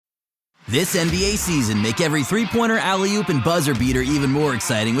This NBA season, make every three-pointer, alley-oop, and buzzer beater even more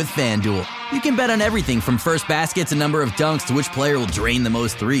exciting with FanDuel. You can bet on everything from first basket to number of dunks to which player will drain the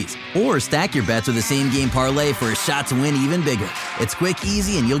most threes. Or stack your bets with a same-game parlay for a shot to win even bigger. It's quick,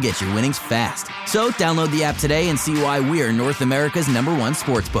 easy, and you'll get your winnings fast. So download the app today and see why we're North America's #1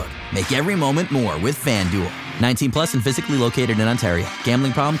 sportsbook. Make every moment more with FanDuel. 19 plus and physically located in Ontario.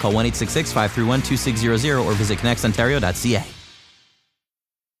 Gambling problem? Call 1-866-531-2600 or visit connectsontario.ca.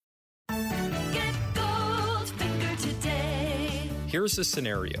 Here's the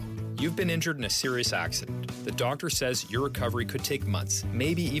scenario. You've been injured in a serious accident. The doctor says your recovery could take months,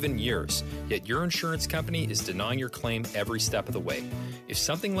 maybe even years, yet your insurance company is denying your claim every step of the way. If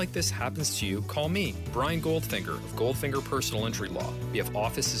something like this happens to you, call me, Brian Goldfinger of Goldfinger Personal Injury Law. We have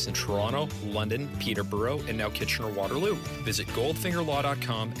offices in Toronto, London, Peterborough, and now Kitchener-Waterloo. Visit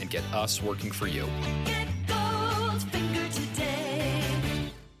goldfingerlaw.com and get us working for you. Get Goldfinger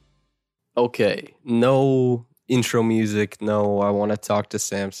today. Okay, no intro music. No, I want to talk to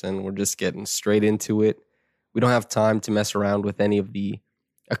Samson. We're just getting straight into it. We don't have time to mess around with any of the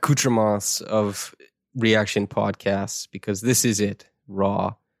accoutrements of reaction podcasts because this is it,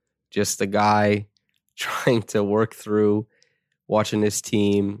 raw. Just a guy trying to work through watching his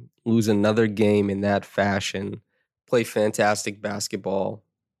team lose another game in that fashion, play fantastic basketball,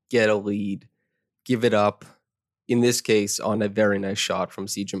 get a lead, give it up. In this case, on a very nice shot from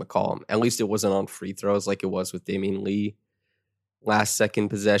CJ McCollum. At least it wasn't on free throws like it was with Damian Lee. Last second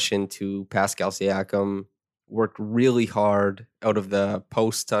possession to Pascal Siakam. Worked really hard out of the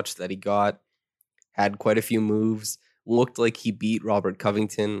post touch that he got. Had quite a few moves. Looked like he beat Robert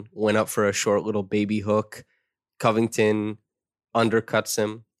Covington. Went up for a short little baby hook. Covington undercuts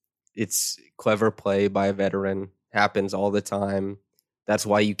him. It's clever play by a veteran. Happens all the time. That's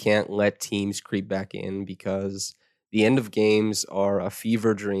why you can't let teams creep back in because the end of games are a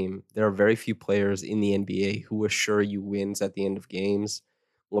fever dream. There are very few players in the NBA who assure you wins at the end of games.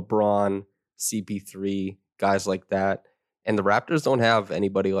 LeBron, CP3, guys like that. And the Raptors don't have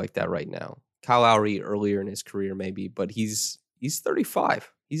anybody like that right now. Kyle Lowry earlier in his career maybe, but he's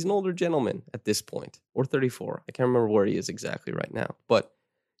 35. He's an older gentleman at this point, or 34. I can't remember where he is exactly right now, but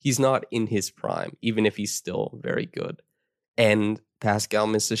he's not in his prime, even if he's still very good. And Pascal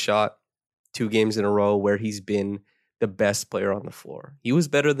missed a shot 2 games in a row where he's been the best player on the floor. He was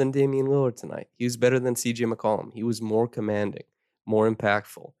better than Damian Lillard tonight. He was better than CJ McCollum. He was more commanding, more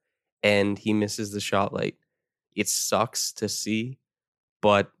impactful, and he misses the shot late. It sucks to see,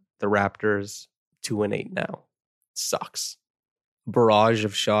 but the Raptors 2-8 now. Sucks. Barrage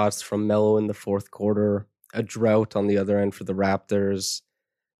of shots from Melo in the fourth quarter. A drought on the other end for the Raptors.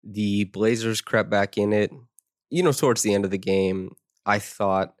 The Blazers crept back in it. Towards the end of the game, I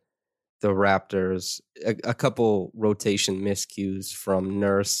thought the Raptors, a couple rotation miscues from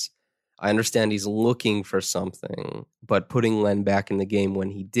Nurse. I understand he's looking for something, but putting Len back in the game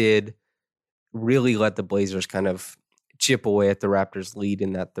when he did really let the Blazers kind of chip away at the Raptors' lead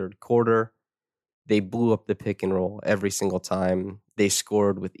in that third quarter. They blew up the pick and roll every single time. They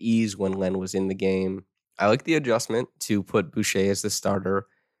scored with ease when Len was in the game. I like the adjustment to put Boucher as the starter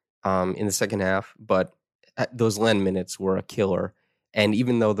in the second half, but those Len minutes were a killer. And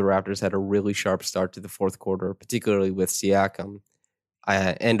even though the Raptors had a really sharp start to the fourth quarter, particularly with Siakam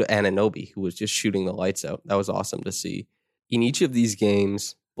and Anunoby, who was just shooting the lights out, that was awesome to see. In each of these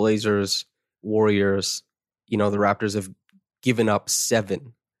games, Blazers, Warriors, the Raptors have given up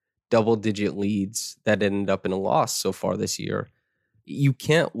 7 double-digit leads that ended up in a loss so far this year. You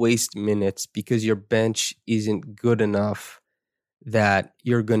can't waste minutes because your bench isn't good enough that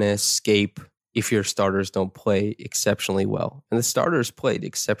you're going to escape if your starters don't play exceptionally well. And the starters played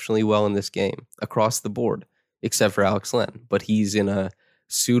exceptionally well in this game across the board, except for Alex Len. But he's in a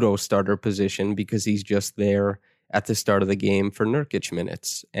pseudo-starter position because he's just there at the start of the game for Nurkic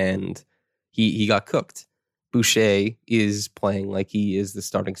minutes. And he got cooked. Boucher is playing like he is the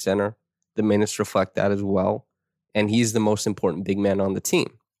starting center. The minutes reflect that as well. And he's the most important big man on the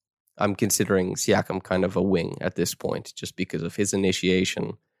team. I'm considering Siakam kind of a wing at this point just because of his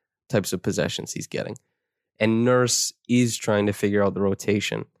initiation, types of possessions he's getting. And Nurse is trying to figure out the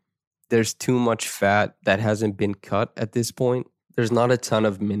rotation. There's too much fat that hasn't been cut at this point. There's not a ton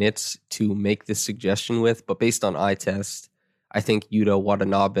of minutes to make this suggestion with, but based on eye test, I think Yuta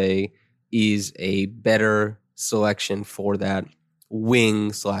Watanabe is a better selection for that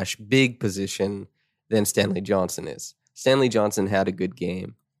wing/big position than Stanley Johnson is. Stanley Johnson had a good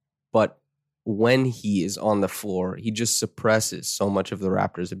game, but when he is on the floor, he just suppresses so much of the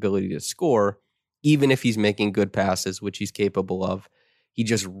Raptors' ability to score, even if he's making good passes, which he's capable of. He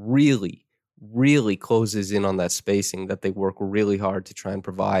just really, really closes in on that spacing that they work really hard to try and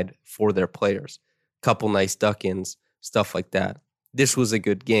provide for their players. Couple nice duck-ins, stuff like that. This was a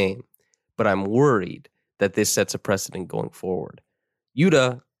good game, but I'm worried that this sets a precedent going forward.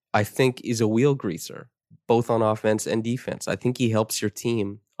 Yuta, I think, is a wheel greaser, both on offense and defense. I think he helps your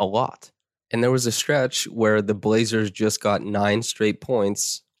team a lot. And there was a stretch where the Blazers just got 9 straight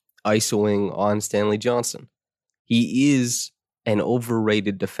points isoing on Stanley Johnson. He is an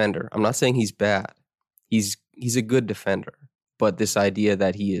overrated defender. I'm not saying he's bad. He's a good defender. But this idea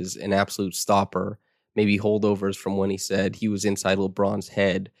that he is an absolute stopper, maybe holdovers from when he said he was inside LeBron's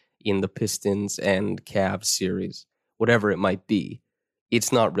head in the Pistons and Cavs series, whatever it might be,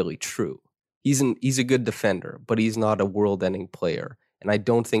 it's not really true. He's a good defender, but he's not a world-ending player. And I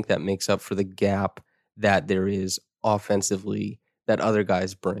don't think that makes up for the gap that there is offensively that other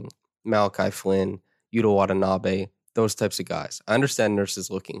guys bring. Malachi Flynn, Yuta Watanabe, those types of guys. I understand Nurse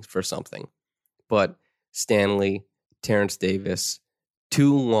is looking for something, but Stanley, Terrence Davis,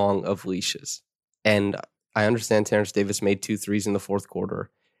 too long of leashes. And I understand Terrence Davis made 2 threes in the fourth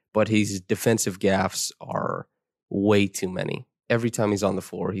quarter, but his defensive gaffes are way too many. Every time he's on the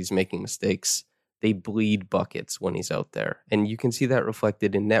floor, he's making mistakes. They bleed buckets when he's out there. And you can see that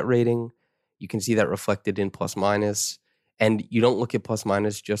reflected in net rating. You can see that reflected in plus minus. And you don't look at plus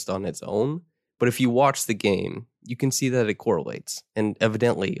minus just on its own. But if you watch the game, you can see that it correlates. And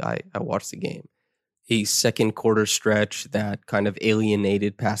evidently, I watched the game. A second quarter stretch that kind of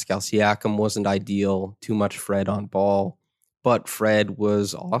alienated Pascal Siakam wasn't ideal. Too much Fred on ball. But Fred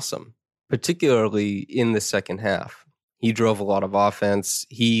was awesome, particularly in the second half. He drove a lot of offense.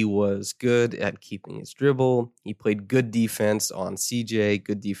 He was good at keeping his dribble. He played good defense on CJ,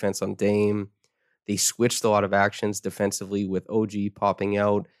 good defense on Dame. They switched a lot of actions defensively with OG popping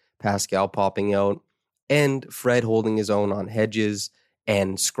out, Pascal popping out, and Fred holding his own on hedges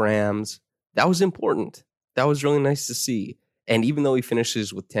and scrams. That was important. That was really nice to see. And even though he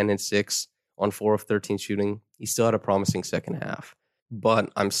finishes with 10 and 6 on 4 of 13 shooting, he still had a promising second half.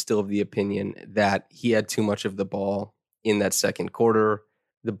 But I'm still of the opinion that he had too much of the ball in that second quarter.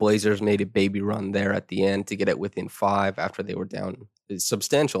 The Blazers made a baby run there at the end to get it within 5 after they were down a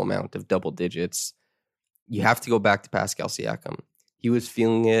substantial amount of double digits. You have to go back to Pascal Siakam. He was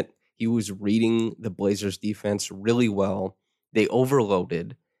feeling it. He was reading the Blazers defense really well. They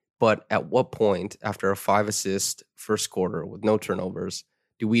overloaded. But at what point, after a 5-assist first quarter with no turnovers,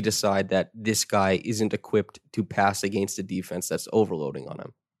 do we decide that this guy isn't equipped to pass against a defense that's overloading on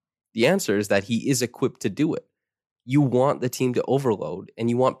him? The answer is that he is equipped to do it. You want the team to overload, and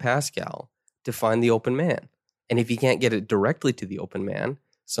you want Pascal to find the open man. And if he can't get it directly to the open man,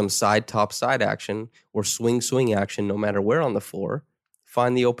 some top side action or swing action, no matter where on the floor,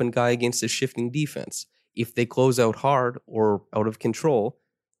 find the open guy against a shifting defense. If they close out hard or out of control,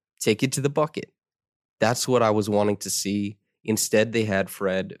 take it to the bucket. That's what I was wanting to see. Instead, they had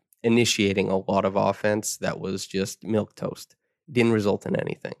Fred initiating a lot of offense that was just milquetoast. It didn't result in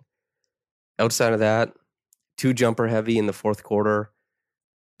anything. Outside of that, 2 jumper heavy in the fourth quarter.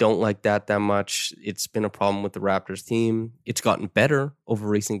 Don't like that much. It's been a problem with the Raptors team. It's gotten better over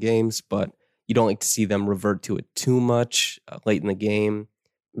recent games, but you don't like to see them revert to it too much late in the game.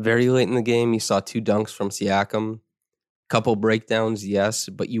 Very late in the game, you saw 2 dunks from Siakam. Couple breakdowns, yes,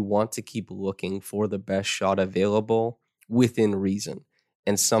 but you want to keep looking for the best shot available within reason.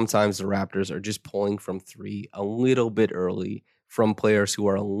 And sometimes the Raptors are just pulling from 3 a little bit early from players who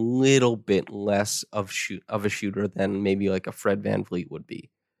are a little bit less of a shooter than maybe like a Fred VanVleet would be.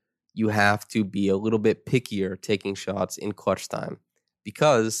 You have to be a little bit pickier taking shots in clutch time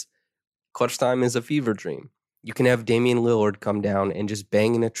because clutch time is a fever dream. You can have Damian Lillard come down and just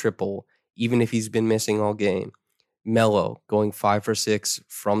bang in a triple even if he's been missing all game. Melo going 5 for 6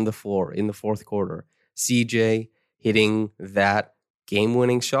 from the floor in the fourth quarter. CJ hitting that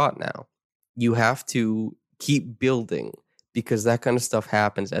game-winning shot now. You have to keep building because that kind of stuff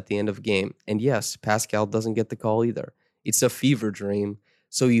happens at the end of a game. And yes, Pascal doesn't get the call either. It's a fever dream,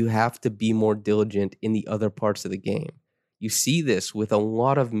 so you have to be more diligent in the other parts of the game. You see this with a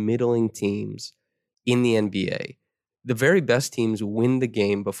lot of middling teams in the NBA. The very best teams win the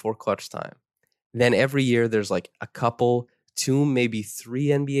game before clutch time. Then every year there's like a couple, 2, maybe 3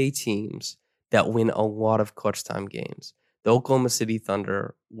 NBA teams that win a lot of clutch time games. The Oklahoma City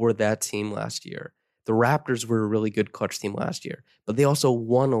Thunder were that team last year. The Raptors were a really good clutch team last year, but they also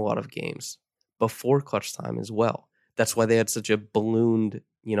won a lot of games before clutch time as well. That's why they had such a ballooned,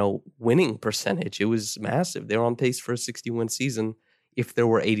 winning percentage. It was massive. They were on pace for a 60-win season if there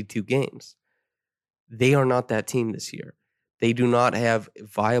were 82 games. They are not that team this year. They do not have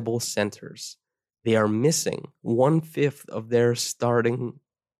viable centers. They are missing 1/5 of their starting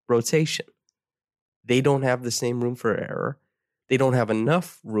rotation. they don't have the same room for error. They don't have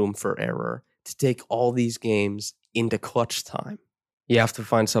enough room for error to take all these games into clutch time. You have to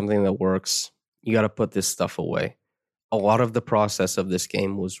find something that works. You got to put this stuff away. A lot of the process of this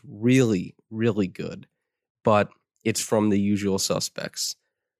game was really, really good, but it's from the usual suspects.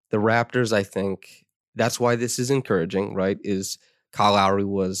 The Raptors, I think, that's why this is encouraging, right? Is Kyle Lowry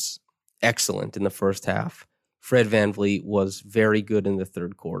was excellent in the first half. Fred VanVleet was very good in the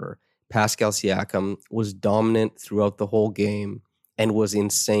third quarter. Pascal Siakam was dominant throughout the whole game and was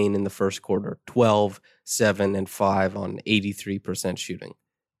insane in the first quarter. 12, 7, and 5 on 83% shooting.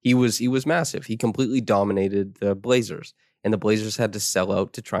 He was massive. He completely dominated the Blazers, and the Blazers had to sell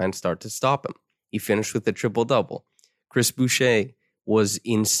out to try and start to stop him. He finished with a triple-double. Chris Boucher was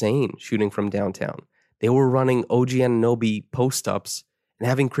insane shooting from downtown. They were running OG Anunoby post-ups and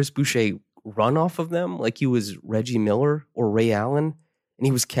having Chris Boucher run off of them like he was Reggie Miller or Ray Allen, and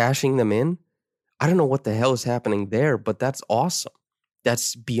he was cashing them in. I don't know what the hell is happening there, but that's awesome.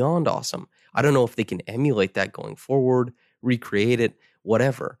 That's beyond awesome. I don't know if they can emulate that going forward, recreate it,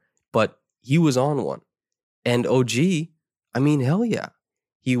 whatever. But he was on one. And OG, I mean, hell yeah.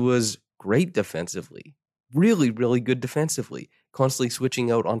 He was great defensively. Really, really good defensively. Constantly switching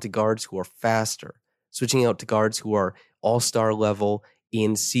out onto guards who are faster. Switching out to guards who are all-star level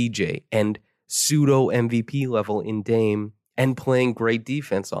in CJ and pseudo MVP level in Dame, and playing great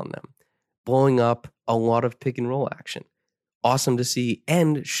defense on them. Blowing up a lot of pick and roll action. Awesome to see,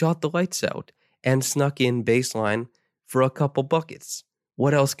 and shot the lights out and snuck in baseline for a couple buckets.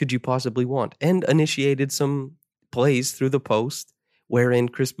 What else could you possibly want? And initiated some plays through the post wherein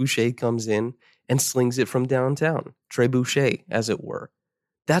Chris Boucher comes in and slings it from downtown. Trey Boucher, as it were.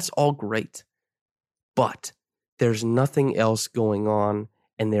 That's all great. But there's nothing else going on,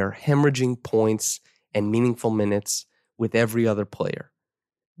 and they're hemorrhaging points and meaningful minutes with every other player.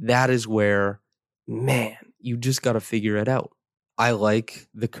 That is where, man, you just got to figure it out. I like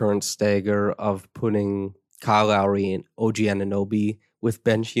the current stagger of putting Kyle Lowry and OG Anunoby with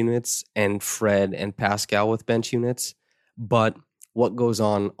bench units and Fred and Pascal with bench units. But what goes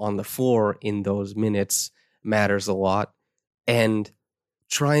on the floor in those minutes matters a lot. And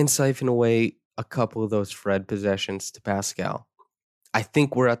try and siphon away a couple of those Fred possessions to Pascal. I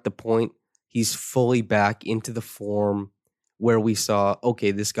think we're at the point he's fully back into the form where we saw,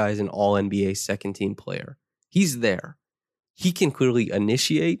 okay, this guy's an all-NBA second-team player. He's there. He can clearly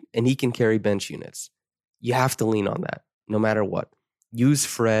initiate, and he can carry bench units. You have to lean on that, no matter what. Use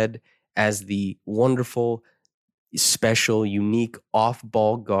Fred as the wonderful, special, unique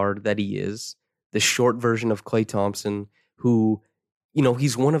off-ball guard that he is, the short version of Klay Thompson, who, you know,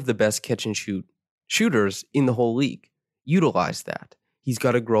 he's one of the best catch-and-shoot shooters in the whole league. Utilize that. He's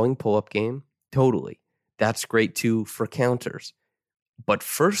got a growing pull-up game, totally. That's great, too, for counters. But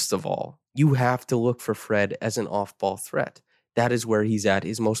first of all, you have to look for Fred as an off-ball threat. That is where he's at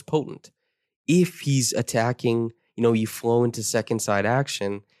his most potent. If he's attacking, you know, you flow into second side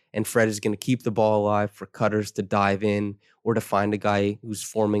action, and Fred is going to keep the ball alive for cutters to dive in or to find a guy who's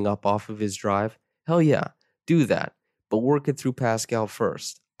forming up off of his drive, hell yeah, do that. But work it through Pascal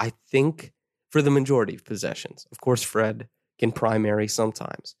first. I think for the majority of possessions. Of course, Fred can primary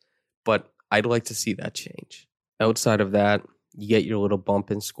sometimes, but I'd like to see that change. Outside of that, you get your little bump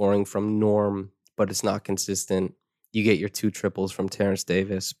in scoring from Norm, but it's not consistent. You get your 2 triples from Terrence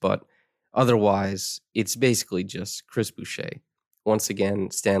Davis, but otherwise, it's basically just Chris Boucher. Once again,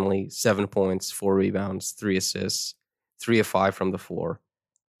 Stanley, 7 points, 4 rebounds, 3 assists, 3 of 5 from the floor.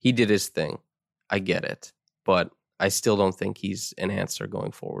 He did his thing. I get it, but I still don't think he's an answer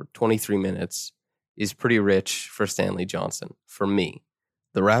going forward. 23 minutes is pretty rich for Stanley Johnson, for me.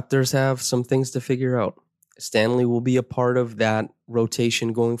 The Raptors have some things to figure out. Stanley will be a part of that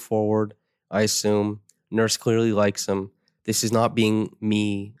rotation going forward, I assume. Nurse clearly likes him. This is not being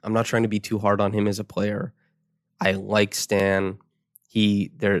me. I'm not trying to be too hard on him as a player. I like Stan.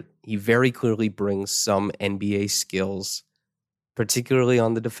 He very clearly brings some NBA skills, particularly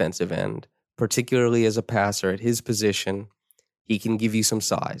on the defensive end, particularly as a passer at his position. He can give you some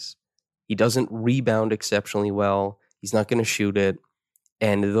size. He doesn't rebound exceptionally well. He's not going to shoot it.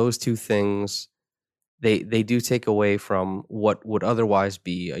 And those two things, they do take away from what would otherwise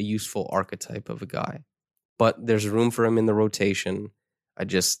be a useful archetype of a guy. But there's room for him in the rotation.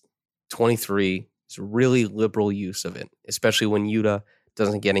 23 is really liberal use of it, especially when Yuta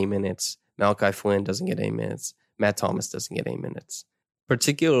doesn't get any minutes, Malachi Flynn doesn't get any minutes, Matt Thomas doesn't get any minutes.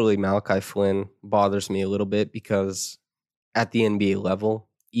 Particularly Malachi Flynn bothers me a little bit because at the NBA level,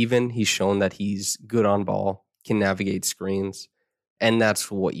 even he's shown that he's good on ball, can navigate screens, and that's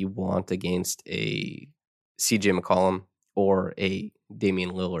what you want against a CJ McCollum or a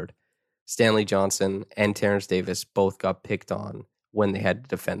Damian Lillard. Stanley Johnson and Terrence Davis both got picked on when they had to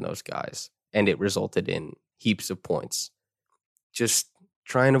defend those guys, and it resulted in heaps of points. Just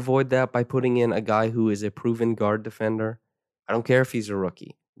try and avoid that by putting in a guy who is a proven guard defender. I don't care if he's a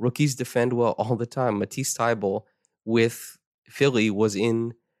rookie. Rookies defend well all the time. Matisse Thybulle with Philly was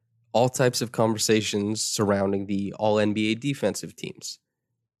in all types of conversations surrounding the all-NBA defensive teams.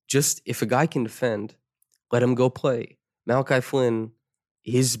 Just, if a guy can defend, let him go play. Malachi Flynn,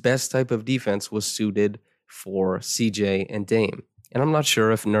 his best type of defense was suited for CJ and Dame. And I'm not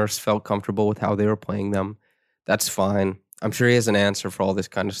sure if Nurse felt comfortable with how they were playing them. That's fine. I'm sure he has an answer for all this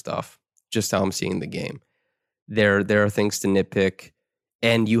kind of stuff, just how I'm seeing the game. There are things to nitpick,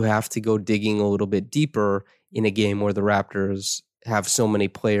 and you have to go digging a little bit deeper in a game where the Raptors have so many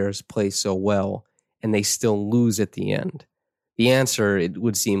players play so well, and they still lose at the end. The answer, it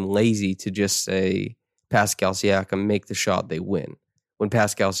would seem lazy to just say, Pascal Siakam, make the shot, they win. When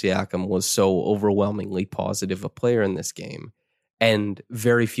Pascal Siakam was so overwhelmingly positive a player in this game, and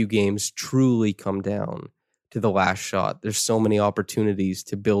very few games truly come down to the last shot. There's so many opportunities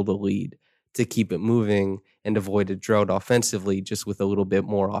to build a lead, to keep it moving and avoid a drought offensively, just with a little bit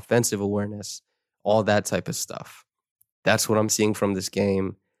more offensive awareness, all that type of stuff. That's what I'm seeing from this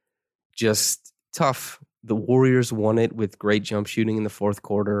game. Just tough. The Warriors won it with great jump shooting in the fourth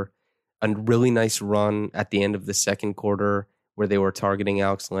quarter, a really nice run at the end of the second quarter where they were targeting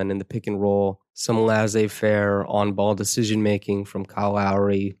Alex Len in the pick and roll, some laissez-faire on-ball decision-making from Kyle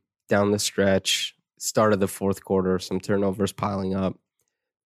Lowry down the stretch, start of the fourth quarter, some turnovers piling up,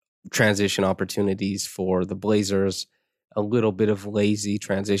 transition opportunities for the Blazers, a little bit of lazy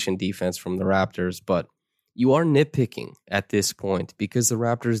transition defense from the Raptors, but you are nitpicking at this point because the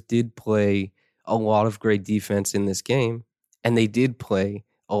Raptors did play a lot of great defense in this game, and they did play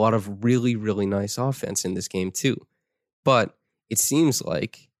a lot of really, really nice offense in this game too. But it seems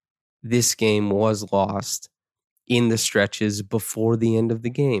like this game was lost in the stretches before the end of the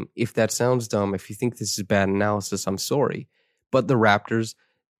game. If that sounds dumb, if you think this is bad analysis, I'm sorry. But the Raptors,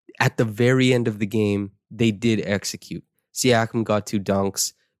 at the very end of the game, they did execute. Siakam got 2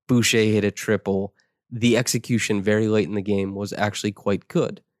 dunks. Boucher hit a triple. The execution very late in the game was actually quite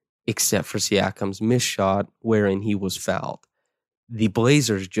good, except for Siakam's missed shot wherein he was fouled. The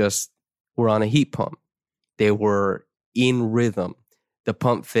Blazers just were on a heat pump. They were in rhythm. The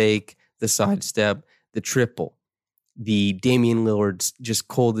pump fake, the sidestep, the triple. The Damian Lillard just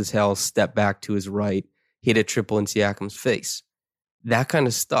cold as hell, step back to his right, hit a triple in Siakam's face. That kind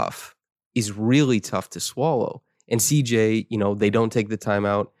of stuff is really tough to swallow. And CJ, they don't take the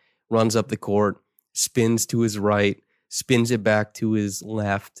timeout, runs up the court, spins to his right, spins it back to his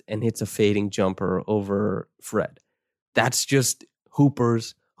left, and hits a fading jumper over Fred. That's just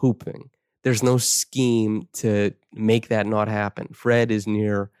hoopers hooping. There's no scheme to make that not happen. Fred is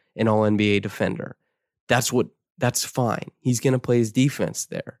near an all-NBA defender. That's fine. He's going to play his defense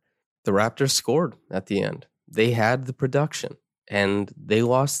there. The Raptors scored at the end. They had the production, and they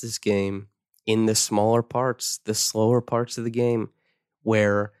lost this game in the smaller parts, the slower parts of the game,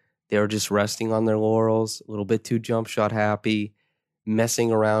 where they were just resting on their laurels, a little bit too jump shot happy,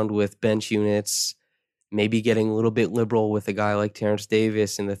 messing around with bench units, maybe getting a little bit liberal with a guy like Terrence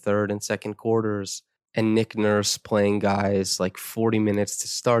Davis in the third and second quarters, and Nick Nurse playing guys like 40 minutes to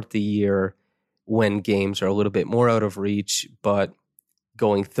start the year when games are a little bit more out of reach, but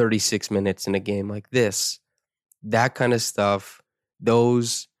going 36 minutes in a game like this. That kind of stuff,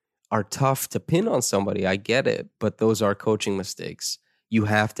 those are tough to pin on somebody. I get it, but those are coaching mistakes. You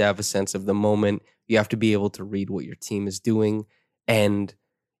have to have a sense of the moment. You have to be able to read what your team is doing, and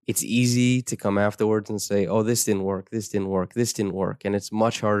it's easy to come afterwards and say, oh, this didn't work, this didn't work, this didn't work. And it's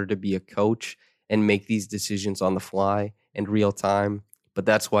much harder to be a coach and make these decisions on the fly and real time. But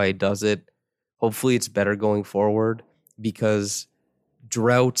that's why he does it. Hopefully it's better going forward because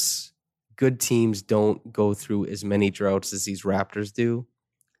droughts, good teams don't go through as many droughts as these Raptors do.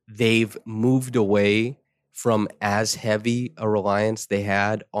 They've moved away from as heavy a reliance they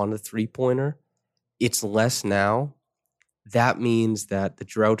had on the three-pointer. It's less now. That means that the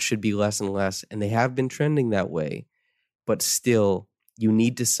drought should be less and less, and they have been trending that way. But still, you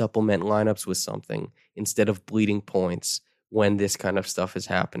need to supplement lineups with something instead of bleeding points when this kind of stuff is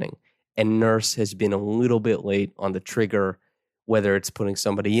happening. And Nurse has been a little bit late on the trigger, whether it's putting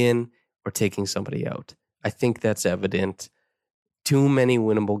somebody in or taking somebody out. I think that's evident. Too many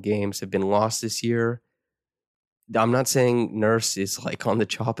winnable games have been lost this year. I'm not saying Nurse is like on the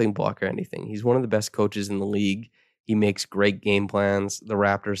chopping block or anything. He's one of the best coaches in the league. He makes great game plans. The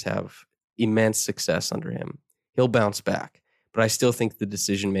Raptors have immense success under him. He'll bounce back. But I still think the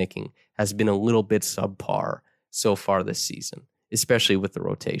decision-making has been a little bit subpar so far this season, especially with the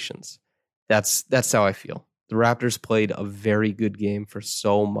rotations. That's how I feel. The Raptors played a very good game for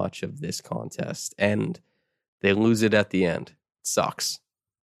so much of this contest, and they lose it at the end. It sucks.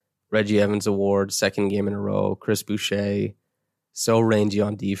 Reggie Evans Award, second game in a row. Chris Boucher, so rangy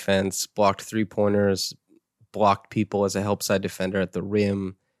on defense, blocked 3-pointers, blocked people as a help side defender at the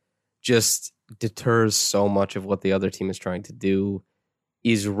rim, just deters so much of what the other team is trying to do.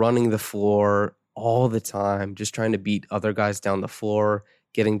 He's running the floor all the time, just trying to beat other guys down the floor,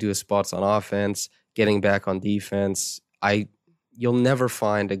 getting to his spots on offense, getting back on defense. You'll never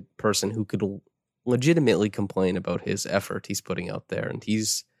find a person who could legitimately complain about his effort he's putting out there, and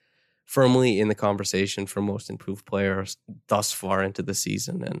he's firmly in the conversation for most improved players thus far into the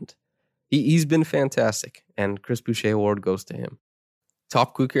season, and he's been fantastic, and Chris Boucher Award goes to him.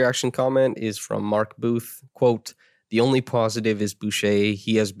 Top quick reaction comment is from Mark Booth. Quote, "The only positive is Boucher.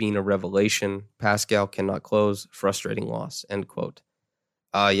 He has been a revelation. Pascal cannot close. Frustrating loss." End quote.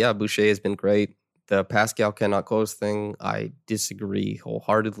 Yeah, Boucher has been great. The Pascal cannot close thing, I disagree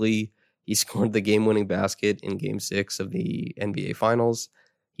wholeheartedly. He scored the game-winning basket in Game 6 of the NBA Finals.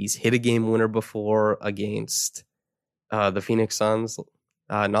 He's hit a game winner before against the Phoenix Suns,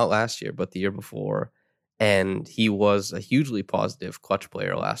 not last year, but the year before. And he was a hugely positive clutch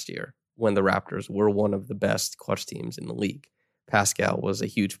player last year when the Raptors were one of the best clutch teams in the league. Pascal was a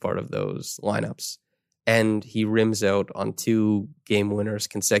huge part of those lineups. And he rims out on 2 game winners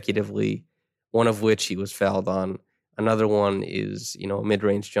consecutively, one of which he was fouled on. Another one is, a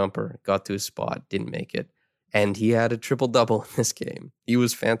mid-range jumper, got to his spot, didn't make it. And he had a triple-double in this game. He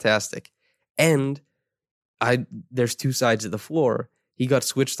was fantastic. And there's 2 sides of the floor. He got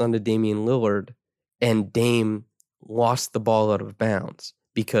switched onto Damian Lillard, and Dame lost the ball out of bounds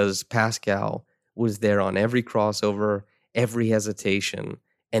because Pascal was there on every crossover, every hesitation,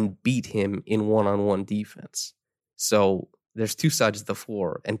 and beat him in one-on-one defense. So there's 2 sides of the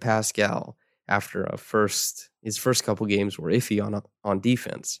floor, and Pascal, after his first couple games were iffy on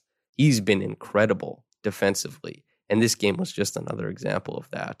defense, he's been incredible defensively, and this game was just another example of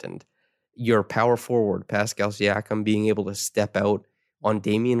that. And your power forward, Pascal Siakam, being able to step out on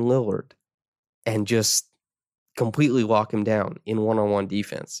Damian Lillard and just completely lock him down in one-on-one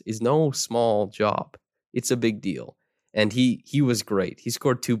defense is no small job. It's a big deal. And he was great. He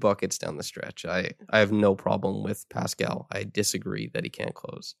scored 2 buckets down the stretch. I have no problem with Pascal. I disagree that he can't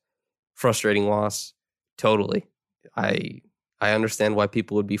close. Frustrating loss, totally. I understand why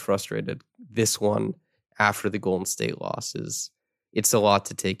people would be frustrated. This one, after the Golden State loss, it's a lot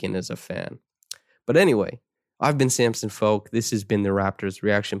to take in as a fan. But anyway, I've been Samson Folk. This has been the Raptors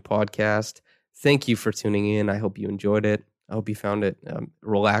Reaction Podcast. Thank you for tuning in. I hope you enjoyed it. I hope you found it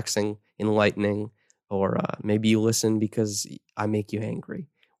relaxing, enlightening, or maybe you listen because I make you angry.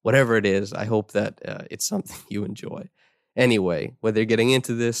 Whatever it is, I hope that it's something you enjoy. Anyway, whether you're getting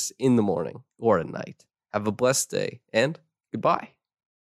into this in the morning or at night, have a blessed day and goodbye.